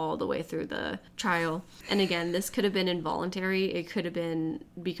laughing all the way through the trial. And again, this could have been involuntary. It could have been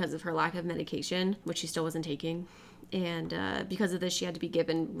because of her lack of medication, which she still wasn't taking. And because of this, she had to be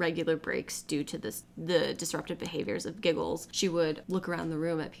given regular breaks due to the disruptive behaviors of giggles. She would look around the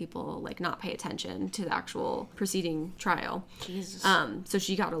room at people, like not pay attention to the actual proceeding trial. Jesus. So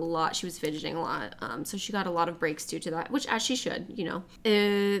she got a lot. She was fidgeting a lot. So she got a lot of breaks due to that, which as she should,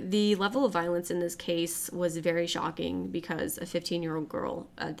 The level of violence in this case was very shocking because a 15-year-old girl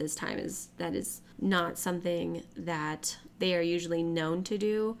at this time is not something that they are usually known to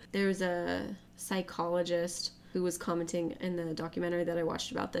do. There's a psychologist who was commenting in the documentary that I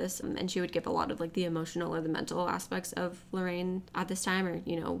watched about this, and she would give a lot of like the emotional or the mental aspects of Lorraine at this time, or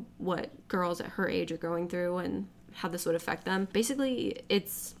what girls at her age are going through and how this would affect them. Basically,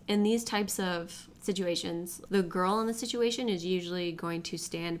 it's in these types of situations, the girl in the situation is usually going to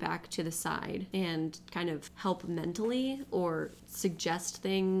stand back to the side and kind of help mentally or suggest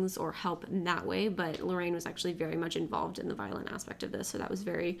things or help in that way. But Lorraine was actually very much involved in the violent aspect of this, so that was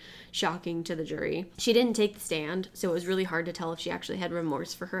very shocking to the jury. She didn't take the stand, so it was really hard to tell if she actually had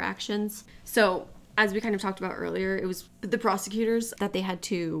remorse for her actions. So as we kind of talked about earlier, it was the prosecutors that they had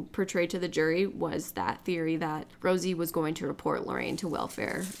to portray to the jury was that theory that Rosie was going to report Lorraine to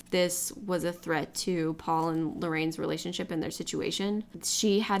welfare. This was a threat to Paul and Lorraine's relationship and their situation.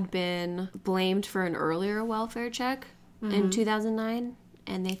 She had been blamed for an earlier welfare check in 2009.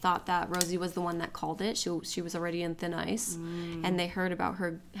 And they thought that Rosie was the one that called it. She was already in thin ice. And they heard about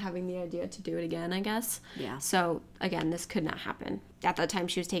her having the idea to do it again, I guess. Yeah. So, again, this could not happen. At that time,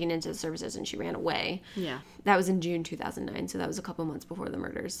 she was taken into the services and she ran away. Yeah. That was in June 2009, so that was a couple months before the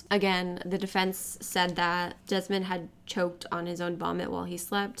murders. Again, the defense said that Desmond had choked on his own vomit while he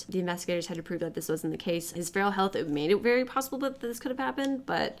slept. The investigators had to prove that this wasn't the case. His frail health, it made it very possible that this could have happened,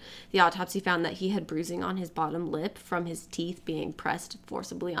 but the autopsy found that he had bruising on his bottom lip from his teeth being pressed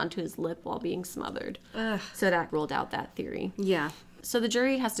forcibly onto his lip while being smothered. So that ruled out that theory. Yeah. So the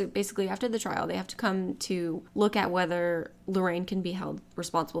jury has to basically, after the trial, they have to come to look at whether Lorraine can be held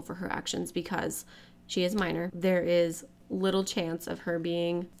responsible for her actions because she is minor. There is little chance of her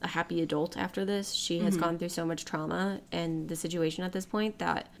being a happy adult after this. She has gone through so much trauma and the situation at this point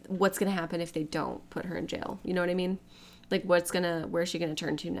that what's going to happen if they don't put her in jail? You know what I mean? Like, where's she going to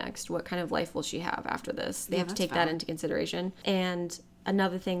turn to next? What kind of life will she have after this? They have to take that into consideration. And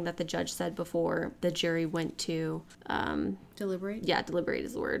another thing that the judge said before the jury went to Deliberate? Yeah, deliberate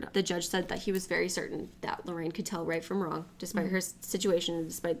is the word. The judge said that he was very certain that Lorraine could tell right from wrong, despite her situation and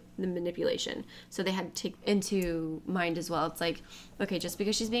despite the manipulation. So they had to take into mind as well. It's like, okay, just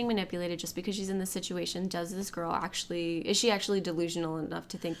because she's being manipulated, just because she's in this situation, is she actually delusional enough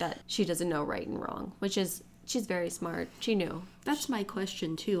to think that she doesn't know right and wrong? Which is, she's very smart. She knew. That's my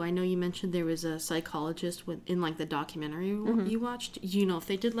question, too. I know you mentioned there was a psychologist in, like, the documentary you watched. You know if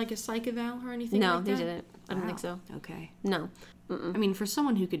they did, like, a psych eval or anything No, like that? they didn't. I don't think so. Okay. No. I mean, for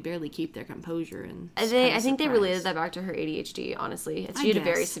someone who could barely keep their composure and... I think they related that back to her ADHD, honestly. She had a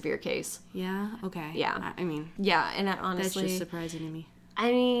very severe case. Yeah? Okay. Yeah. I mean... Yeah, and honestly... That's just surprising to me.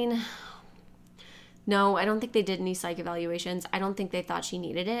 I mean... No, I don't think they did any psych evaluations. I don't think they thought she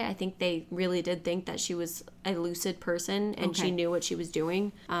needed it. I think they really did think that she was a lucid person and she knew what she was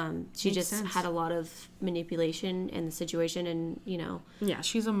doing. She Makes just sense. had a lot of manipulation in the situation and, you know. Yeah,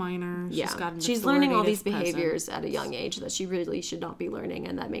 she's a minor. Yeah, she's learning all these behaviors at a young age that she really should not be learning,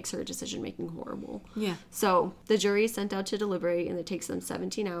 and that makes her decision making horrible. Yeah. So the jury is sent out to deliberate, and it takes them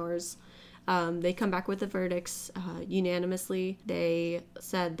 17 hours. They come back with the verdicts unanimously. They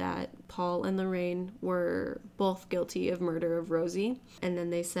said that Paul and Lorraine were both guilty of murder of Rosie, and then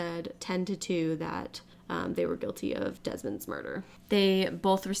they said 10-2 that they were guilty of Desmond's murder. They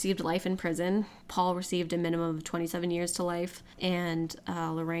both received life in prison. Paul received a minimum of 27 years to life, and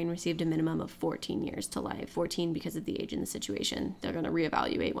Lorraine received a minimum of 14 years to life. 14 because of the age and the situation. They're going to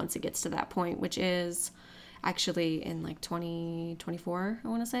reevaluate once it gets to that point, which is actually in like 2024, I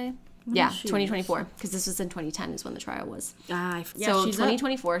want to say. Yeah, 2024, because this was in 2010 is when the trial was. So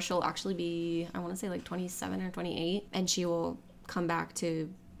 2024, she'll actually be, I want to say like 27 or 28, and she will come back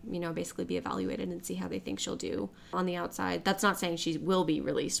to, you know, basically be evaluated and see how they think she'll do on the outside. That's not saying she will be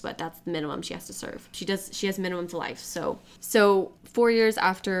released, but that's the minimum she has to serve. She has minimum to life. So 4 years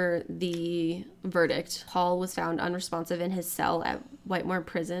after the verdict, Paul was found unresponsive in his cell at Whitemoor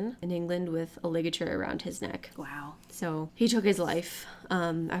Prison in England with a ligature around his neck. Wow. So he took his life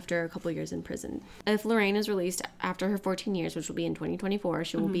after a couple years in prison. If Lorraine is released after her 14 years, which will be in 2024,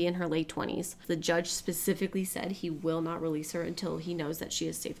 she will be in her late 20s. The judge specifically said he will not release her until he knows that she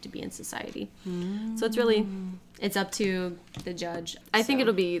is safe to be in society. So it's up to the judge. I think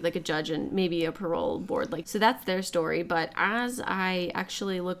it'll be like a judge and maybe a parole board. So that's their story. But as I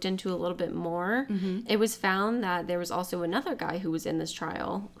actually looked into a little bit more, it was found that there was also another guy who was in this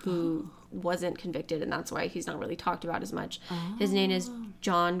trial who wasn't convicted, and that's why he's not really talked about as much. His name is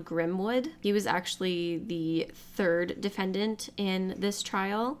John Grimwood. He was actually the third defendant in this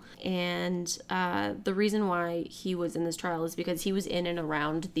trial, and the reason why he was in this trial is because he was in and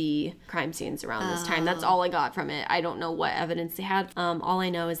around the crime scenes around this time. That's all I got from it. I don't know what evidence they had. All I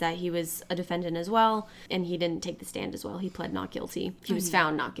know is that he was a defendant as well, and he didn't take the stand as well. He pled not guilty. He was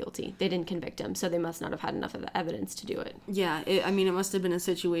found not guilty. They didn't convict him, so they must not have had enough of evidence to do it. Yeah, it must have been a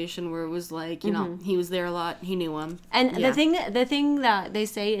situation where it was like, you know, he was there a lot, he knew him. And the thing that they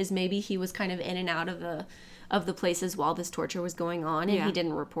say is maybe he was kind of in and out of the places while this torture was going on, and he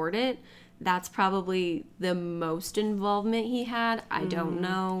didn't report it. That's probably the most involvement he had. I don't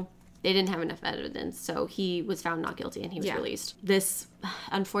know. They didn't have enough evidence, so he was found not guilty and he was released. This,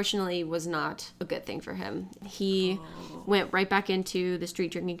 unfortunately, was not a good thing for him. He went right back into the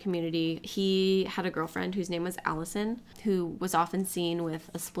street drinking community. He had a girlfriend whose name was Allison, who was often seen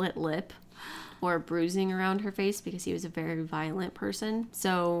with a split lip or bruising around her face because he was a very violent person.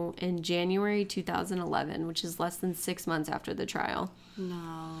 So in January 2011, which is less than 6 months after the trial,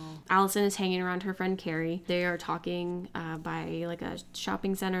 Allison is hanging around her friend Carrie. They are talking by like a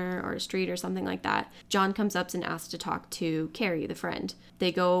shopping center or a street or something like that. John comes up and asks to talk to Carrie, the friend.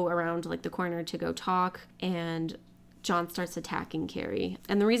 They go around like the corner to go talk, and John starts attacking Carrie.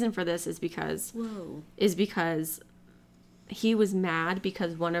 And the reason for this is because he was mad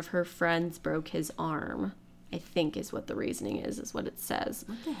because one of her friends broke his arm, I think is what the reasoning is what it says.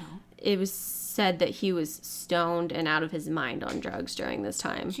 What the hell? It was said that he was stoned and out of his mind on drugs during this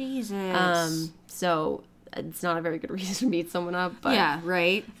time. Jesus. So it's not a very good reason to beat someone up. But, yeah,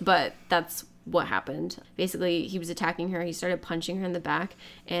 right. But that's what happened. Basically, he was attacking her. He started punching her in the back.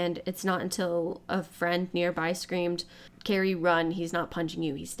 And it's not until a friend nearby screamed, "Carrie, run. He's not punching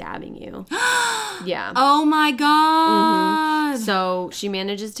you. He's stabbing you." Yeah. Oh my God. So she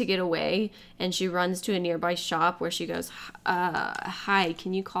manages to get away, and she runs to a nearby shop where she goes, "Hi,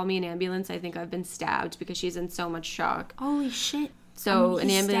 can you call me an ambulance? I think I've been stabbed," because she's in so much shock. Holy shit. So he's an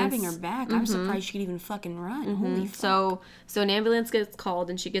ambulance stabbing her back. I'm surprised she could even fucking run. Holy fuck. So an ambulance gets called,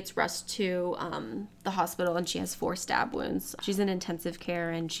 and she gets rushed to the hospital, and she has 4 stab wounds. She's in intensive care,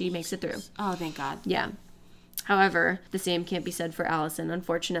 and she makes it through. Oh, thank God. Yeah. However, the same can't be said for Allison,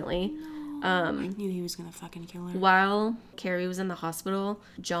 unfortunately. I knew he was gonna fucking kill her. While Carrie was in the hospital,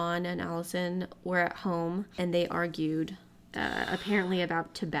 John and Allison were at home, and they argued apparently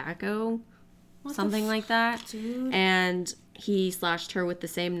about tobacco, something like that. Dude. And he slashed her with the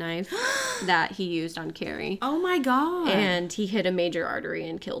same knife that he used on Carrie. Oh my God. And he hit a major artery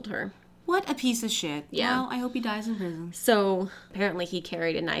and killed her. What a piece of shit. Yeah. Well, I hope he dies in prison. So apparently he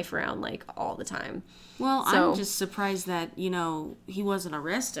carried a knife around like all the time. Well, So- I'm just surprised that, he wasn't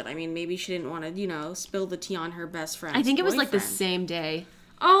arrested. I mean, maybe she didn't want to, spill the tea on her best friend. I think it was like the same day.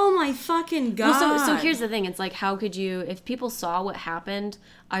 Oh my fucking God. Well, so here's the thing. It's like, how could you, if people saw what happened,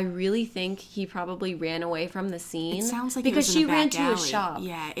 I really think he probably ran away from the scene. It sounds like it because was in she a ran back to a alley. shop.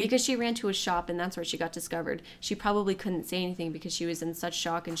 Yeah, because she ran to a shop, and that's where she got discovered. She probably couldn't say anything because she was in such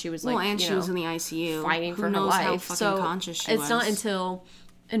shock, and she was like, Well, and she was in the ICU. fighting Who for her knows life. how fucking So conscious she it's was. not until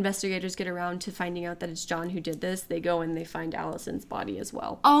investigators get around to finding out that it's John who did this, they go and they find Allison's body as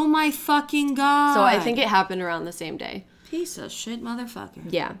well. Oh my fucking God. So I think it happened around the same day. Piece of shit motherfucker.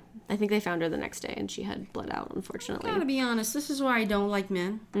 Yeah. I think they found her the next day, and she had bled out, unfortunately. Gotta be honest, this is why I don't like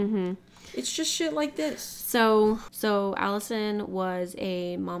men. Mm-hmm. It's just shit like this. So Allison was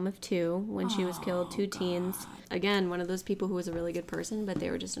a mom of 2 when she was killed, 2 teens. Again, one of those people who was a really good person, but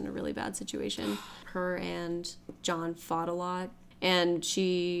they were just in a really bad situation. Her and John fought a lot, and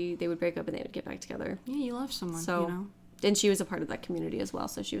they would break up and they would get back together. Yeah, you love someone, So, and she was a part of that community as well,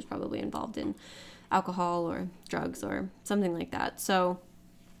 so she was probably involved in alcohol or drugs or something like that. So,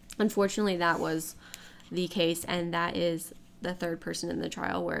 unfortunately, that was the case, and that is the third person in the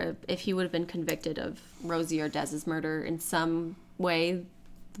trial where if he would have been convicted of Rosie or Dez's murder in some way,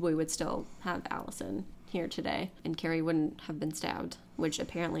 we would still have Allison here today, and Carrie wouldn't have been stabbed, which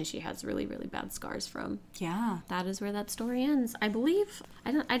apparently she has really, really bad scars from. Yeah. That is where that story ends. I believe,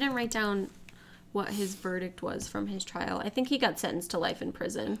 I didn't write down what his verdict was from his trial. I think he got sentenced to life in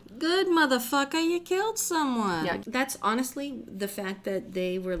prison. Good motherfucker, you killed someone. Yeah. That's honestly the fact that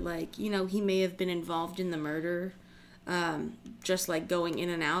they were like, he may have been involved in the murder, just like going in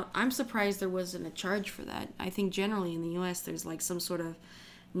and out. I'm surprised there wasn't a charge for that. I think generally in the U.S. there's like some sort of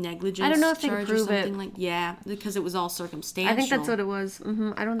negligence I don't know if they charge could or prove something it. like because it was all circumstantial. I think that's what it was.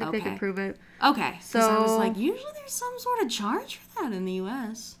 I don't think they Okay. could prove it. Okay, so I was So- like, usually there's some sort of charge for that in the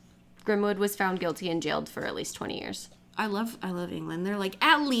U.S. Grimwood was found guilty and jailed for at least 20 years. I love England. They're like,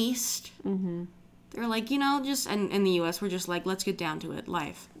 at least. Mm-hmm. They're like, just and in the U.S. we're just like, let's get down to it,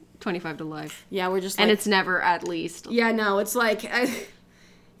 life. 25 to life. Yeah, we're just like, And it's never at least. yeah, no, it's like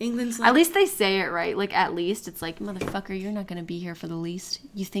England's like, At least they say it right. Like, at least. It's like, motherfucker, you're not going to be here for the least.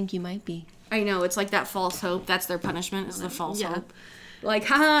 You think you might be. I know, it's like that false hope. That's their punishment, is the false Yeah. hope. Like,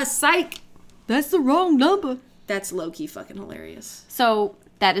 haha, psych. That's the wrong number. That's low-key fucking hilarious. So,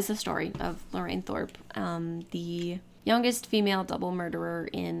 that is the story of Lorraine Thorpe, the youngest female double murderer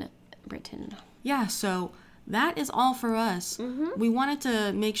in Britain. Yeah, so that is all for us. We wanted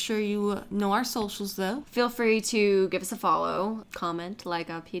to make sure you know our socials, though. Feel free to give us a follow, comment, like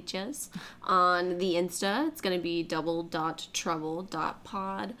our pictures on the Insta. It's going to be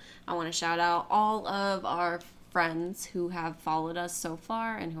double.trouble.pod. I want to shout out all of our friends who have followed us so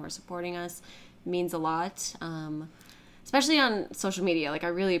far and who are supporting us. It means a lot. Especially on social media. Like, I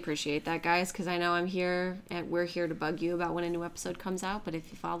really appreciate that, guys, because I know I'm here and we're here to bug you about when a new episode comes out. But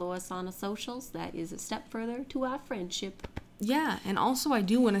if you follow us on the socials, that is a step further to our friendship. Yeah, and also I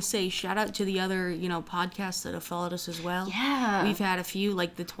do want to say shout out to the other, podcasts that have followed us as well. Yeah. We've had a few,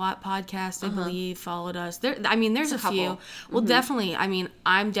 like the Twat podcast, I believe, followed us. There's a couple. few. Well, definitely,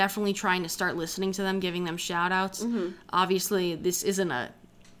 I'm definitely trying to start listening to them, giving them shout outs. Obviously, this isn't a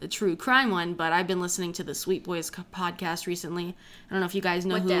true crime one, but I've been listening to the Sweet Boys podcast recently. I don't know if you guys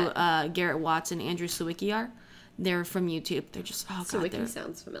know What who dat? Garrett Watts and Andrew Sawicki are. They're from YouTube. They're just, Wiki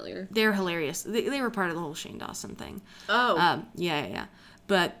sounds familiar. they're hilarious. They were part of the whole Shane Dawson thing. Oh. Yeah.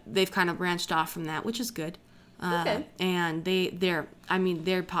 But they've kind of branched off from that, which is good. Okay. And their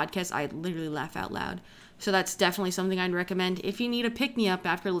podcast, I literally laugh out loud. So that's definitely something I'd recommend if you need a pick-me-up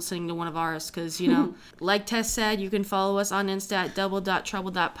after listening to one of ours. Because, like Tess said, you can follow us on Insta at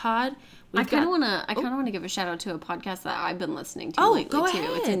double.trouble.pod. I kind of want to give a shout out to a podcast that I've been listening to Oh, lately go too.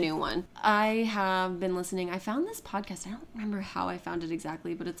 It's a ahead. new one. I have been listening. I found this podcast. I don't remember how I found it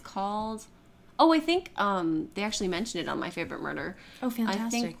exactly, but it's called. Oh, I think they actually mentioned it on My Favorite Murder. Oh, fantastic. I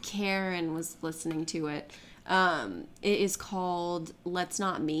think Karen was listening to it. It is called Let's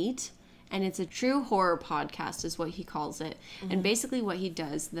Not Meet, and it's a true horror podcast is what he calls it. And basically what he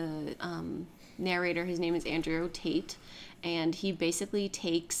does, the narrator, his name is Andrew Tate, and he basically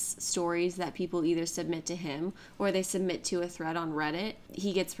takes stories that people either submit to him or they submit to a thread on Reddit.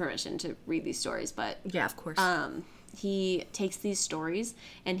 He gets permission to read these stories, but Yeah, of course. he takes these stories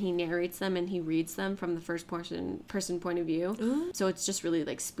and he narrates them and he reads them from the first person point of view. Ooh. So it's just really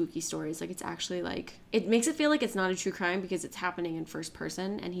like spooky stories. Like it's actually like, it makes it feel like it's not a true crime because it's happening in first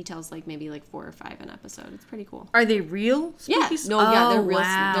person, and he tells like maybe like 4 or 5 an episode. It's pretty cool. Are they real? Yeah. spooky No, yeah, they're Oh, real.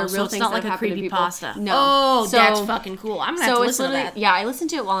 wow. They're real So it's things not that like a happen to creepy people. pasta. No. Oh, So- that's fucking cool. I'm gonna have to it's listen to literally, that. yeah, I listen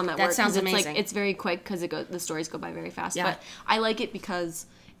to it while I'm at That work. sounds 'cause it's amazing. like, it's very quick because the stories go by very fast. Yeah. But I like it because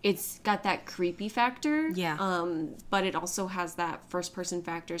it's got that creepy factor. Yeah. But it also has that first person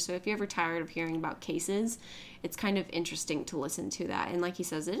factor. So if you're ever tired of hearing about cases, it's kind of interesting to listen to that. And like he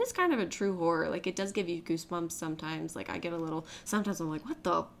says, it is kind of a true horror. Like it does give you goosebumps sometimes. Like I get a little, sometimes I'm like, what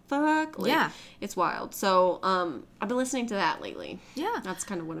the fuck? Like, Yeah. It's wild. So I've been listening to that lately. Yeah. That's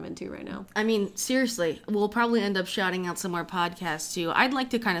kind of what I'm into right now. I mean, seriously, we'll probably end up shouting out some more podcasts too. I'd like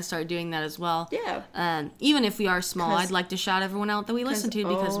to kind of start doing that as well. Yeah. Even if we are small, 'Cause- I'd like to shout everyone out that we listen to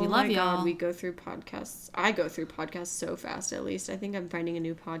because we love my God, y'all. we go through podcasts. I go through podcasts so fast, at least. I think I'm finding a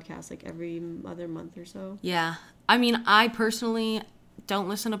new podcast like every other month or so. Yeah. I mean, I personally don't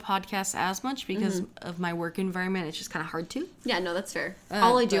listen to podcasts as much because Mm-hmm. of my work environment. It's just kind of hard to. Yeah, no, that's fair.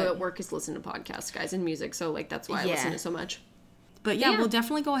 All I do but- at work is listen to podcasts, guys, and music. So, like, that's why I listen Yeah. to so much. But yeah, Yeah. we'll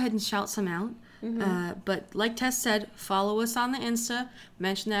definitely go ahead and shout some out. But like Tess said, follow us on the Insta.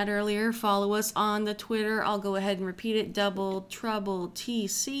 Mentioned that earlier. Follow us on the Twitter. I'll go ahead and repeat it. Double Trouble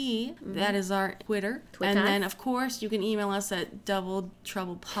TC. That is our Twitter. Twitter. And then, of course, you can email us at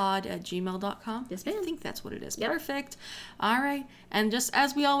doubletroublepod@gmail.com. Yes, I ma'am. think that's what it is. Yep. Perfect. All right. And just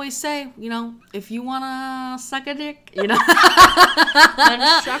as we always say, if you want to suck a dick,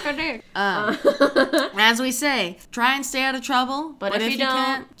 Suck a dick. as we say, try and stay out of trouble. But if you don't,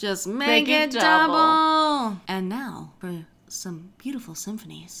 can't, just make it double. And now for some beautiful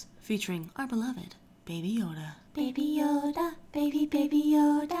symphonies featuring our beloved Baby Yoda. Baby Yoda, baby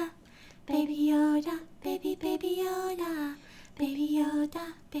Yoda, baby Yoda, baby Yoda, baby Yoda,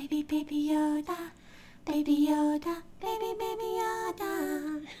 baby Yoda, baby Yoda, baby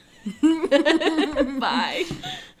Yoda. Bye.